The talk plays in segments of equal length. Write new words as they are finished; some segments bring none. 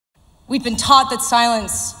We've been taught that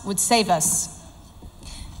silence would save us,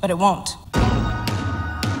 but it won't.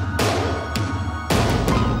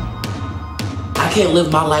 I can't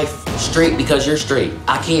live my life straight because you're straight.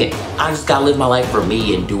 I can't. I just gotta live my life for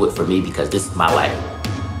me and do it for me because this is my life.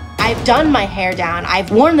 I've done my hair down,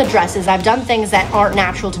 I've worn the dresses, I've done things that aren't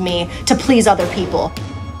natural to me to please other people.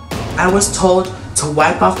 I was told to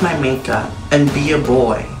wipe off my makeup and be a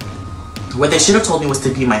boy. What they should have told me was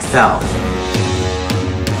to be myself.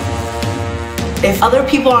 If other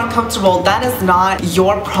people aren't comfortable, that is not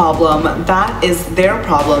your problem, that is their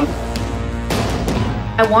problem.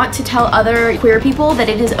 I want to tell other queer people that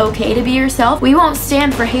it is okay to be yourself. We won't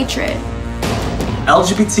stand for hatred.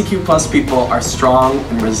 LGBTQ plus people are strong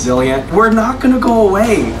and resilient. We're not gonna go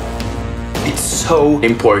away. It's so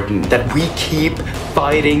important that we keep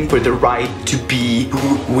fighting for the right to be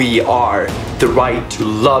who we are, the right to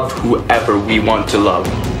love whoever we want to love.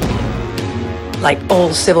 Like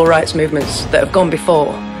all civil rights movements that have gone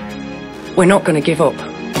before, we're not going to give up.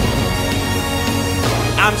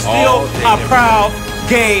 I'm still a proud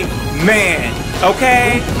gay man,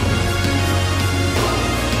 okay?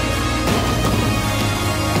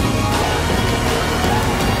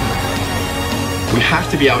 We have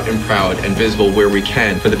to be out and proud and visible where we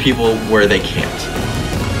can for the people where they can't.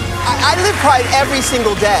 I live Pride every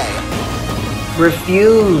single day.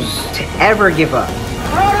 Refuse to ever give up.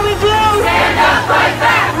 What do we do? Stand up, fight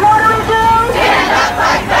back! What do we do? Stand up,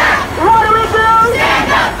 fight back! What do we do? Stand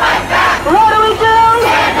up, fight back! What do we do?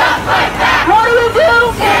 Stand up, fight back! What do we do?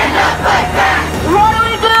 Stand up, fight back! What do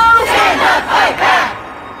we do? Stand up, fight back!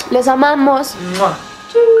 Los amamos.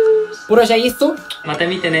 Puro yayizu. Mata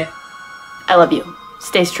mite ne. I love you.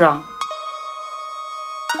 Stay strong.